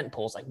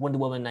tentpoles like Wonder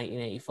Woman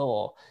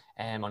 1984.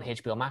 on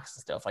HBO Max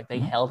and stuff. Like they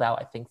held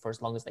out, I think, for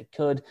as long as they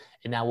could.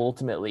 And now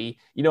ultimately,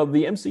 you know,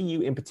 the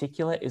MCU in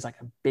particular is like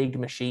a big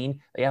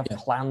machine. They have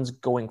plans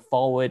going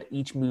forward.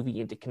 Each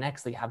movie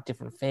interconnects. They have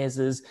different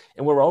phases.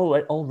 And we're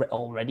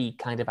already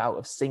kind of out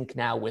of sync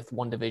now with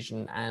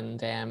WandaVision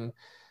and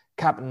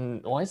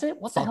Captain, what is it?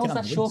 What the hell is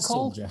that show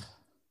called? Soldier.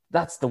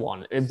 That's the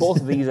one. And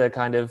both of these are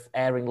kind of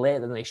airing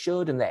later than they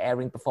should, and they're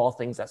airing before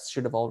things that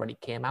should have already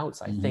came out.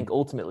 So I think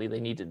ultimately they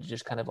needed to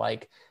just kind of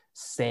like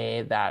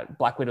say that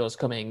Black Widow's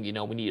coming, you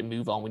know, we need to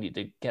move on. We need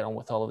to get on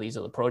with all of these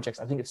other projects.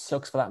 I think it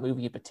sucks for that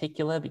movie in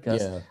particular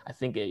because I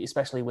think,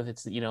 especially with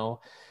its, you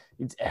know,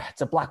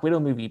 it's a Black Widow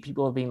movie.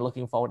 People have been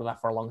looking forward to that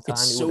for a long time.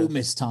 It's so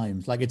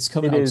mistimed. Like it's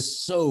coming out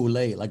so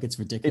late. Like it's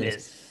ridiculous. It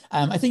is.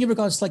 I think in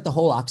regards to like the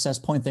whole access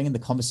point thing and the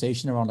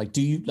conversation around like,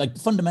 do you like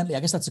fundamentally,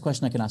 I guess that's a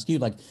question I can ask you.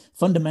 Like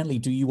fundamentally,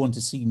 do you want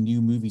to see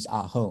new movies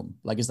at home?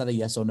 Like, is that a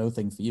yes or no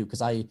thing for you?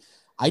 Because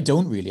I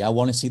don't really. I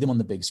want to see them on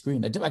the big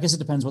screen. I guess it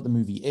depends what the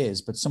movie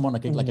is, but someone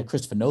like a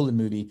Christopher Nolan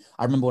movie.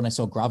 I remember when I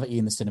saw Gravity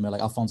in the cinema,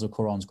 like Alfonso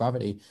Cuarón's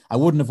Gravity. I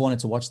wouldn't have wanted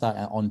to watch that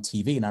on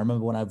TV. And I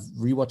remember when I've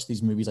rewatched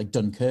these movies like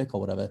Dunkirk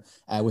or whatever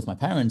with my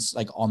parents,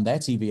 like on their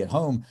TV at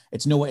home.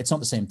 It's not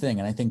the same thing.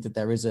 And I think that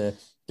there is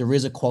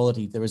a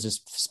quality, there is a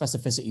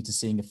specificity to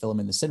seeing a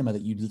film in the cinema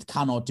that you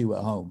cannot do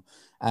at home.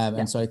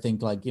 And so I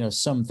think like, you know,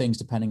 some things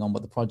depending on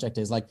what the project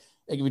is, like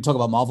we talk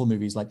about Marvel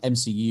movies like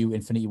MCU,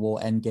 Infinity War,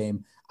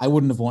 Endgame. I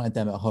wouldn't have wanted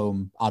them at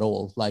home at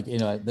all. Like, you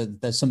know,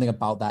 there's something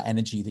about that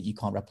energy that you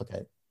can't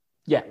replicate.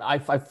 Yeah,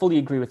 I fully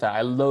agree with that.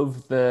 I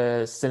love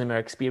the cinema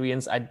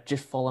experience. I'd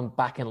just fallen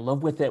back in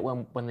love with it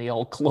when they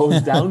all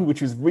closed down,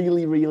 which was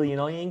really, really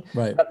annoying.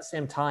 Right. But at the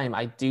same time,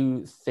 I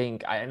do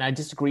think, and I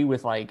disagree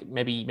with like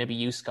maybe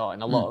you, Scott,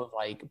 and a lot of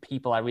like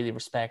people I really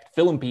respect,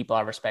 film people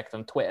I respect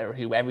on Twitter,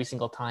 who every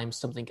single time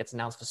something gets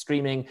announced for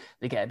streaming,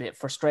 they get a bit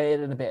frustrated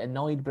and a bit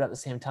annoyed. But at the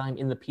same time,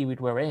 in the period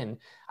we're in,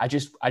 I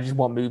just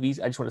want movies.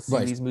 I just want to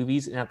see these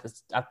movies. And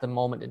at the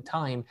moment in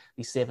time,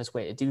 the safest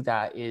way to do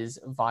that is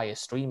via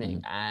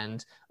streaming. And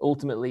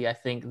ultimately, I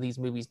think these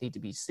movies need to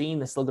be seen.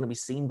 They're still going to be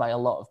seen by a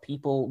lot of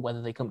people,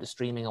 whether they come to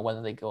streaming or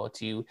whether they go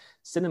to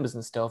cinemas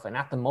and stuff. And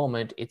at the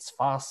moment, it's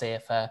far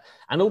safer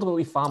and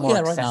ultimately far more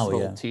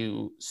accessible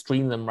to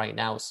stream them right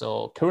now.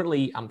 So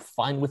currently, I'm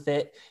fine with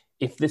it.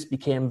 If this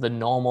became the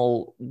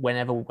normal,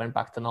 whenever we went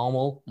back to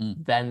normal,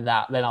 then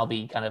I'll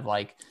be kind of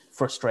like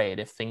frustrated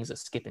if things are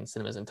skipping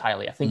cinemas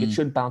entirely. I think it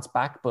should bounce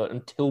back, but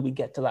until we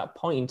get to that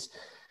point,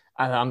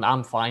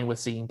 I'm fine with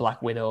seeing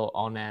Black Widow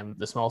on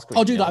the small screen.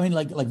 Oh, dude, I mean,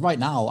 like right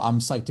now, I'm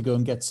psyched to go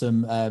and get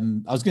some.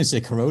 I was going to say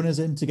Coronas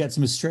in to get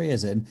some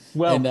Estrellas in.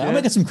 Well, and I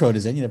might get some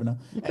Coronas in. You never know.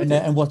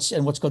 And watch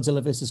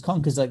Godzilla vs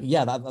Kong because, like,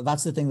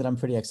 that's the thing that I'm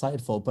pretty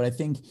excited for. But I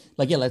think,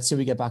 like, let's say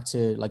we get back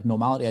to like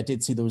normality. I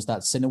did see there was that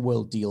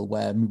Cineworld deal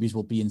where movies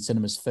will be in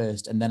cinemas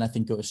first, and then I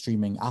think go to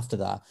streaming after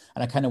that.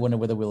 And I kind of wonder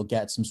whether we'll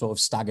get some sort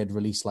of staggered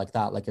release like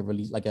that, like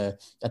a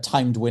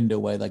timed window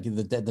where like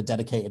the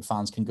dedicated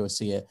fans can go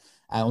see it.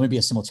 Or maybe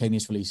a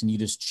simultaneous release, and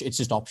it's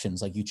just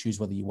options. Like you choose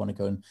whether you want to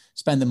go and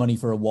spend the money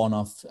for a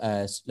one-off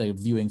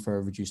viewing for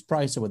a reduced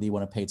price, or whether you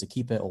want to pay to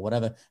keep it or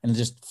whatever, and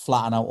just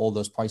flatten out all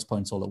those price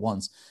points all at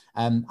once.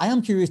 I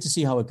am curious to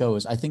see how it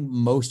goes. I think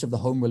most of the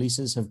home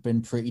releases have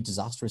been pretty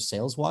disastrous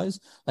sales-wise.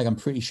 Like I'm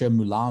pretty sure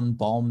Mulan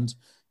bombed.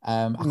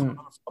 I can't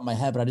remember off the top of my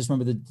head, but I just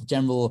remember the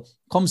general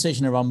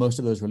conversation around most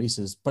of those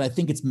releases. But I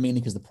think it's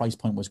mainly because the price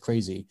point was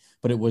crazy,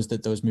 but it was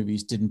that those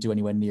movies didn't do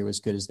anywhere near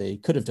as good as they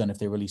could have done if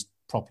they released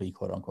properly,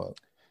 quote unquote.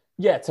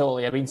 Yeah,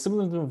 totally. I mean, some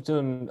of them have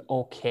done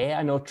okay.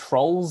 I know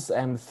Trolls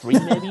 3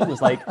 maybe was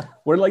like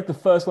we're like the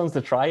first ones to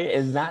try it,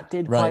 and that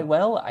did quite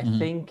well. I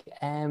think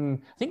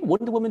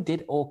Wonder Woman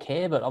did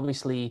okay, but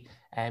obviously,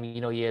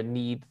 you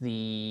need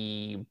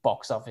the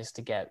box office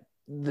to get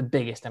the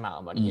biggest amount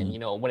of money.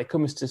 And, when it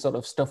comes to sort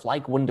of stuff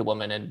like Wonder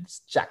Woman and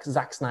Zack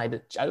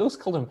Snyder, I always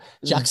called him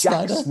Jack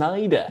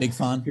Snyder. Big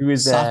fan. Who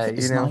is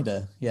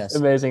Snyder. Yes.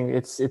 Amazing.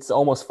 It's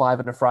almost 5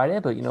 on a Friday,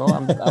 but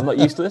I'm not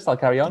used to this. I'll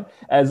carry on.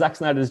 Zack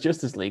Snyder's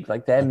Justice League,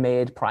 like they're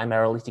made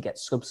primarily to get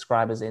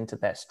subscribers into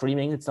their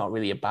streaming. It's not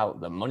really about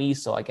the money.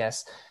 So I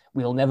guess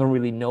we'll never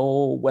really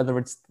know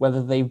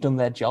whether they've done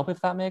their job,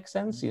 if that makes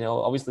sense.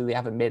 Obviously they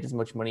haven't made as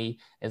much money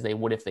as they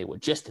would if they were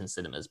just in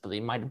cinemas, but they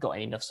might have got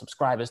enough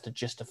subscribers to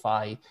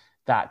justify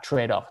that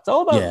trade-off. It's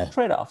all about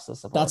trade-offs, I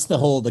suppose. That's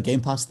the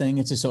Game Pass thing.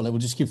 It's just sort of like, we'll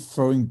just keep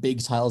throwing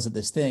big tiles at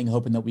this thing,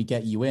 hoping that we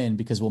get you in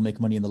because we'll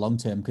make money in the long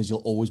term because you'll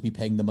always be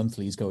paying the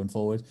monthlies going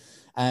forward.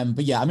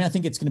 But yeah, I mean, I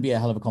think it's going to be a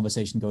hell of a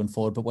conversation going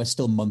forward, but we're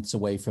still months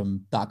away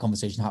from that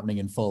conversation happening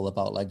in full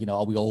about like,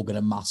 are we all going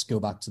to mass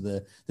go back to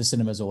the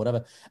cinemas or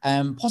whatever?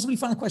 Possibly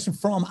final question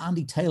from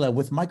Andy Taylor.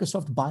 With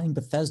Microsoft buying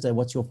Bethesda,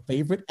 what's your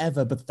favorite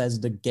ever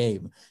Bethesda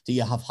game? Do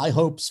you have high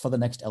hopes for the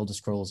next Elder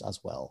Scrolls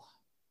as well?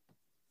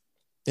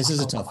 This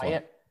is a tough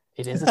one.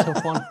 It is a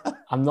tough one.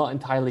 I'm not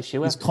entirely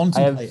sure. He's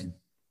contemplating. I have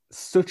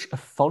such a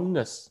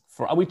fondness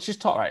for. We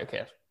just talked, right?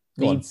 Okay.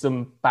 need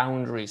some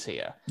boundaries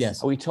here.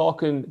 Yes. Are we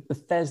talking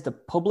Bethesda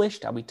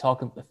published? Are we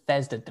talking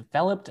Bethesda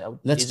developed?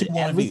 Let's do one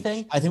everything?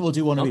 of each. I think we'll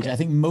do one of each. I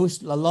think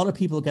a lot of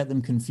people get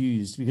them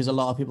confused because a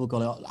lot of people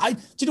got it.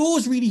 Do you know what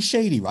was really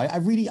shady, right? I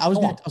was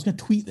going to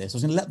tweet this. I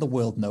was going to let the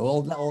world know,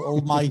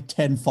 all my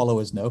 10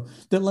 followers know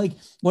that, like,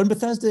 when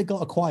Bethesda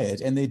got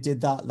acquired and they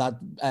did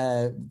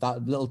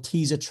that little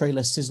teaser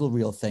trailer sizzle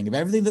reel thing of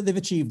everything that they've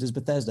achieved as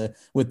Bethesda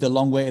with the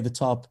long way to the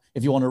top,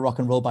 if you want to rock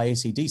and roll by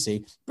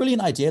AC/DC,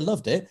 brilliant idea,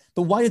 loved it.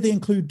 But why did they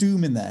include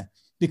Doom in there?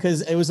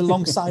 Because it was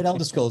alongside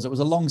Elder Scrolls. It was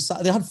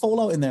alongside. They had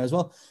Fallout in there as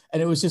well,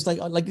 and it was just like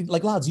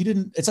lads, you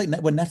didn't. It's like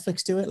when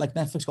Netflix do it. Like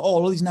Netflix go,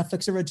 all these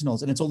Netflix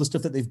originals, and it's all the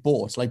stuff that they've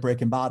bought, like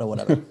Breaking Bad or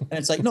whatever. And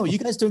it's like, no, you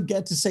guys don't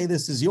get to say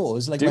this is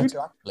yours. Like,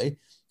 retroactively,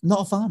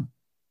 not a fan.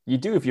 You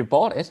do if you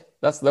bought it.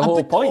 That's the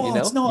whole point, you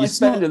know. You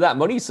spend that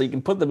money so you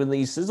can put them in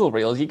these sizzle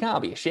reels. You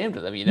can't be ashamed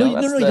of them, you know.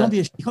 No,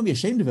 you can't be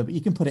ashamed of it, but you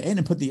can put it in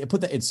and put the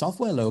id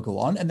Software logo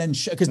on, and then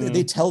because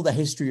they tell the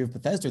history of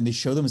Bethesda and they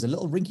show them as a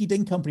little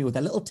rinky-dink company with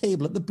a little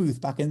table at the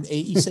booth back in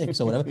 '86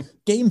 or whatever.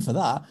 Game for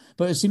that.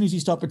 But as soon as you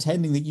start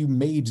pretending that you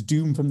made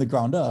Doom from the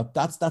ground up,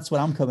 that's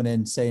when I'm coming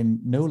in saying,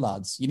 no,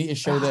 lads, you need to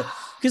show that,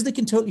 because they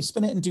can totally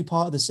spin it and do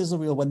part of the sizzle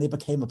reel when they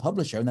became a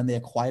publisher and then they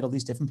acquired all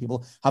these different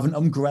people, have an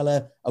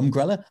umbrella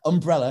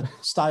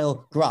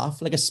style graph,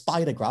 like a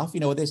spider graph,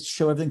 you know, where they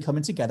show everything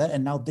coming together,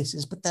 and now this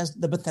is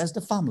the Bethesda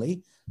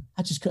family.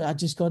 I just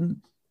got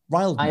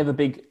riled. I have a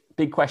big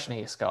question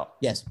here, Scott.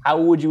 Yes.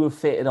 How would you have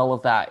fitted all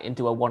of that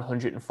into a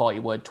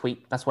 140-word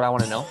tweet? That's what I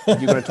want to know.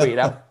 If you're going to tweet it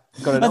out.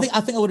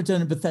 I think I would have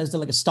done Bethesda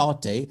like a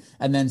start date,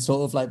 and then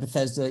sort of like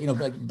Bethesda, you know,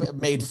 like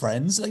made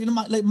friends, like, you know,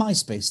 like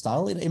MySpace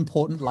style,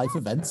 important life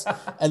events,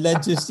 and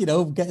then just, you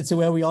know, get to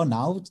where we are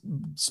now,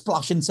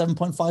 splashing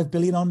 7.5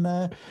 billion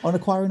on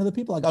acquiring other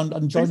people, like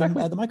on joining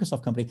the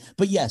Microsoft company.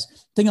 But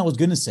yes, thing I was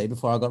going to say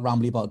before I got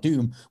rambly about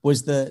Doom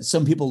was that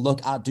some people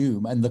look at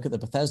Doom and look at the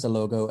Bethesda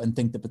logo and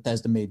think that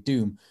Bethesda made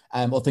Doom,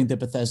 or think that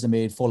Bethesda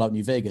made Fallout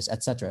New Vegas,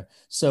 etc.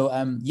 So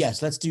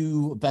yes, let's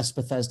do best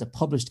Bethesda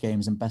published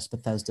games and best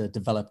Bethesda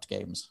developed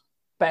games.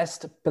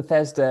 Best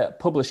Bethesda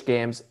published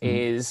games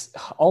is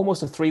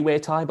almost a three-way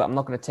tie, but I'm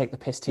not going to take the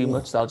piss too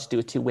much, so I'll just do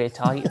a two-way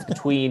tie. It's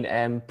between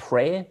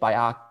Prey by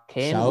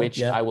Arcane,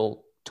 I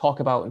will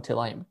talk about until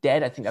I am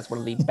dead. I think that's one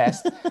of the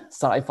best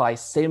sci-fi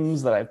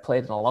sims that I've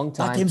played in a long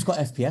time. That game's got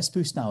FPS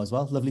boost now as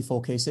well. Lovely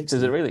 4K 60.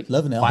 Does it really?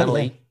 Loving it.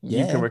 Finally,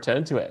 you can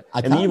return to it.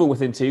 And The Evil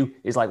Within 2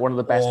 is like one of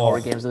the best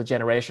horror games of the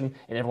generation,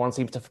 and everyone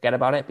seems to forget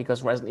about it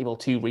because Resident Evil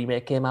 2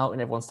 Remake came out and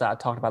everyone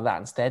started talking about that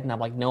instead. And I'm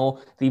like, no,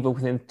 The Evil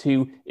Within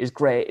 2 is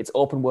great. It's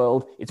open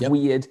world. It's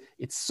weird.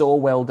 It's so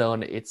well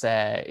done. It's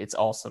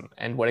awesome.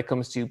 And when it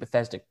comes to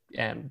Bethesda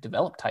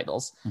developed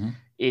titles,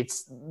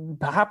 it's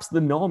perhaps the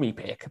normie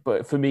pick,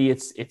 but for me,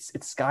 it's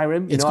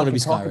Skyrim. It's got to be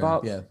Skyrim.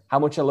 About how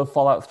much I love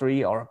Fallout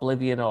 3 or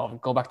Oblivion or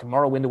go back to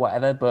Morrowind or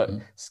whatever, but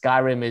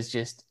Skyrim is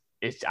just,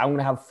 I'm going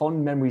to have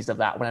fond memories of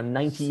that when I'm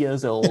 90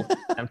 years old.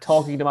 I'm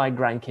talking to my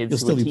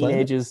grandkids who are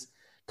teenagers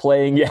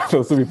playing. Yeah,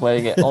 they'll still be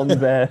playing it on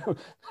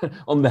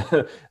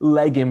their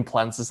leg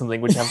implants or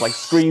something, which have like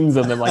screens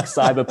on them, like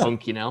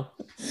Cyberpunk, you know.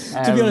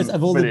 To be honest,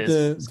 of all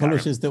the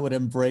publishers that would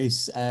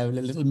embrace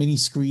little mini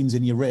screens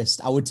in your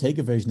wrist, I would take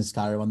a version of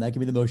Skyrim on there. Give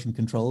me the motion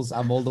controls.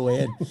 I'm all the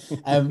way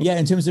in.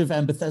 In terms of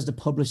Bethesda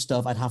published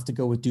stuff, I'd have to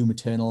go with Doom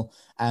Eternal.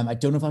 I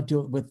don't know if I'd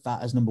do it with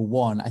that as number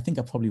one. I think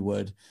I probably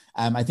would.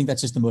 I think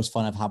that's just the most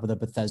fun I've had with a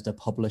Bethesda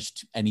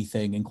published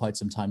anything in quite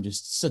some time.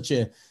 Just such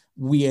a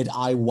weird,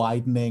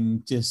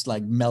 eye-widening, just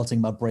like melting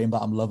my brain,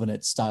 but I'm loving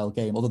it style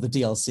game. Although the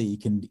DLC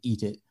can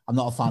eat it. I'm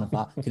not a fan of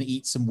that. Can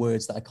eat some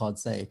words that I can't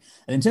say.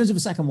 And in terms of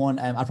the second one,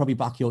 I'd probably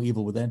back your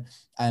Evil Within,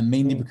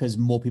 mainly because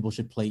more people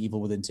should play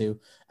Evil Within 2.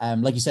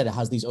 Like you said, it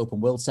has these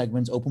open world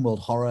segments, open world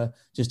horror,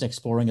 just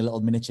exploring a little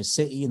miniature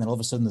city, and then all of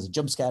a sudden there's a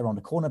jump scare around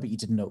the corner, but you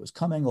didn't know it was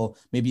coming, or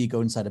maybe you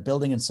go inside a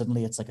building and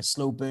suddenly it's like a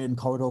slow burn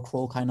corridor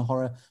crawl kind of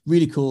horror.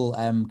 Really cool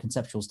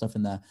conceptual stuff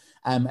in there.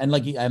 And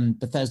like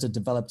Bethesda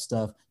developed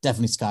stuff,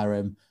 definitely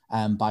Skyrim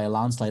by a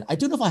landslide. I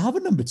don't know if I have a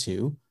number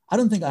two. I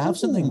don't think I have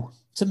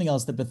something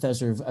else that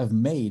Bethesda have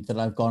made that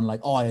I've gone like,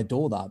 oh, I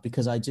adore that,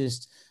 because I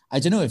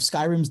don't know, if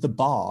Skyrim's the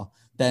bar,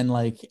 then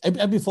like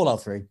it'd be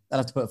Fallout 3. I'd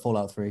have to put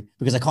Fallout 3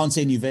 because I can't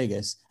say New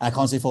Vegas and I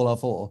can't say Fallout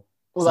 4.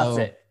 Well, that's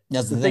it.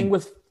 That's the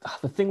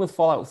thing with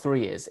Fallout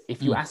 3 is,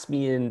 if you asked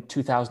me in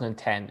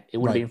 2010, it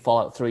would have been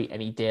Fallout 3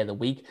 any day of the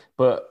week.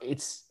 But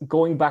it's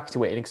going back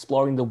to it and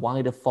exploring the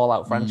wider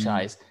Fallout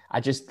franchise. I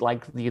just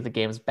like the other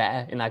games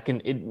better, and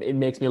it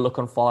makes me look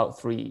on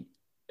Fallout 3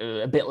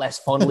 a bit less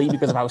fondly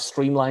because of how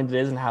streamlined it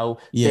is and how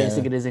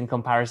basic it is in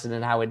comparison,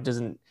 and how it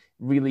doesn't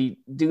really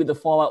do the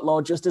Fallout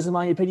lore justice, in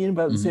my opinion.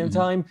 But at the same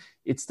time,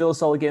 it's still a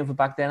solid game for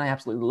back then. I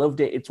absolutely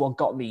loved it. It's what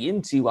got me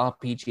into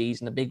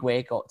RPGs in a big way.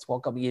 It's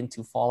what got me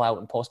into Fallout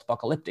and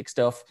post-apocalyptic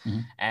stuff.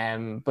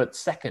 But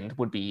second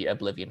would be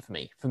Oblivion for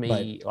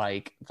me.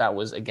 Like, that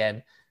was,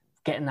 again,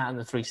 getting that in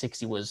the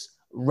 360 was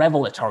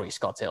revelatory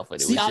Scott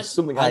Tilford. It was just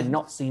something I had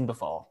not seen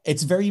before.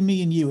 It's very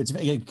me and you. It's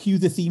cue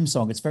the theme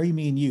song. It's very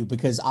me and you,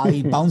 because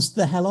I bounced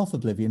the hell off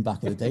Oblivion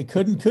back in the day.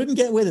 Couldn't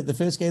get with it. The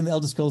first game, the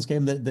Elder Scrolls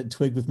game that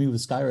twigged with me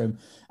was Skyrim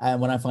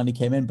when I finally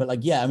came in. But like,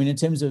 yeah, I mean, in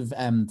terms of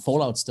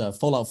Fallout stuff,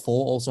 Fallout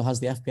 4 also has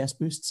the FPS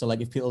boost. So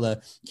like, if people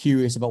are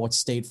curious about what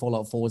state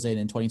Fallout 4 was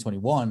in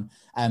 2021,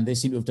 they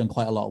seem to have done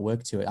quite a lot of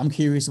work to it. I'm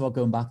curious about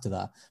going back to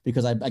that,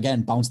 because I,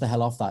 again, bounced the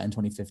hell off that in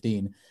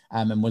 2015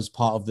 and was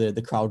part of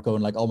the crowd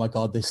going like, oh my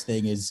God, this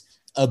thing is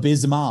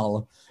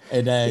abysmal.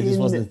 And it just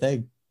wasn't a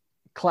thing.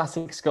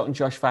 Classic Scott and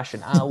Josh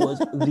fashion. I was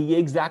the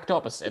exact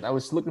opposite. I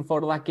was looking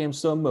forward to that game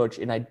so much,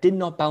 and I did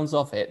not bounce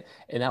off it.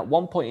 And at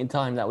one point in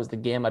time, that was the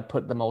game I'd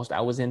put the most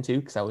hours into,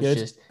 because I was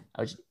just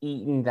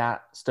eating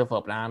that stuff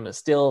up. And I'm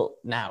still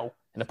now,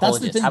 and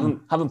apologies,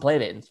 haven't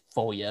played it in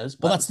 4 years.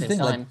 But that's at the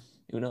same time,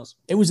 who knows?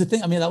 It was a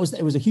thing. I mean, it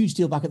was a huge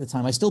deal back at the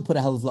time. I still put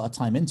a hell of a lot of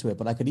time into it,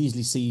 but I could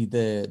easily see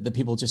the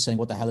people just saying,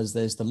 "What the hell is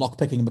this?" The lock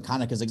picking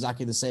mechanic is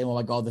exactly the same. Oh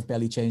my God, they've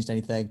barely changed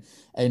anything,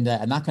 and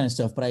that kind of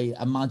stuff. But I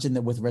imagine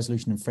that with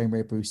resolution and frame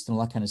rate boost and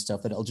all that kind of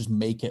stuff, that it'll just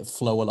make it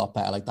flow a lot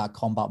better. Like that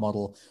combat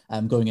model,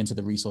 going into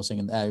the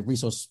resourcing and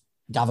resource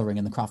gathering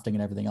and the crafting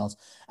and everything else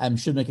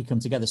should make it come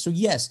together. So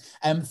yes,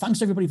 thanks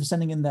to everybody for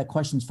sending in their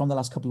questions from the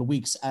last couple of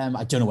weeks.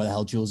 I don't know where the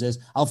hell Jules is.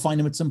 I'll find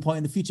him at some point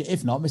in the future.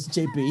 If not, Mr.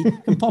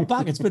 JB can pop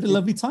back. It's been a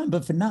lovely time.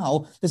 But for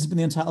now, this has been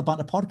the Untitled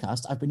Banter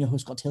podcast. I've been your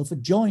host, Scott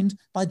Tilford, joined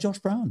by Josh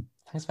Brown.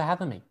 Thanks for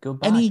having me.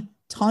 Goodbye. Any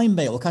time,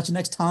 mate. We'll catch you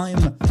next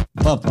time.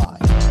 Bye-bye.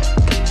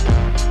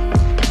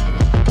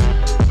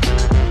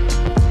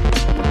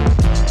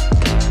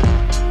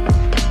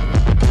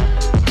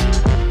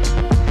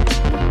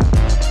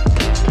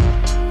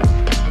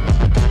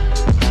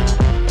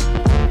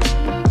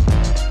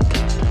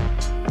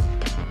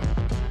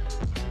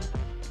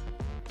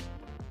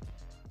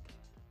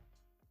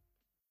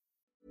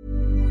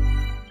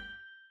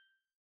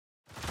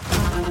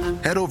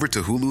 Head over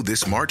to Hulu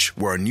this March,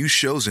 where our new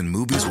shows and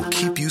movies will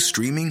keep you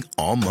streaming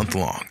all month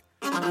long.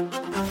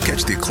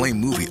 Catch the acclaimed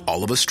movie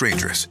All of Us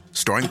Strangers,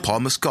 starring Paul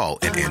Mescal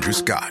and Andrew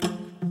Scott.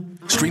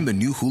 Stream the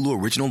new Hulu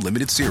original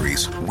limited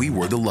series We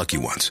Were the Lucky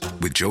Ones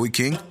with Joey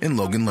King and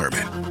Logan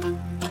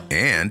Lerman.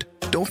 And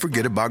don't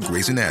forget about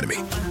Grey's Anatomy.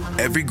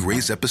 Every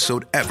Grey's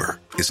episode ever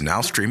is now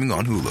streaming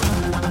on Hulu.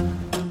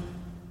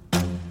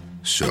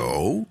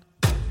 So,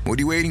 what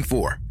are you waiting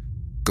for?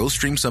 Go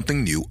stream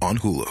something new on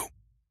Hulu.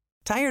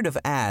 Tired of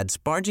ads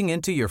barging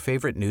into your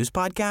favorite news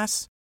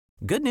podcasts?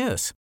 Good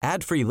news.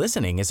 Ad-free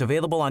listening is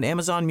available on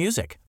Amazon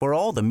Music for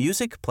all the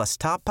music plus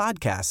top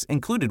podcasts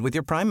included with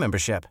your Prime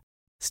membership.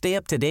 Stay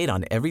up to date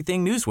on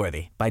everything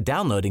newsworthy by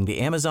downloading the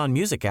Amazon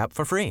Music app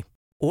for free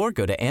or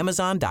go to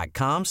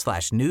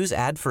amazon.com/news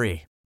ad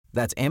free.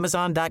 That's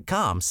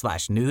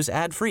amazon.com/news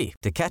ad free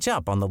to catch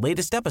up on the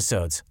latest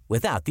episodes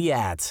without the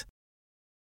ads.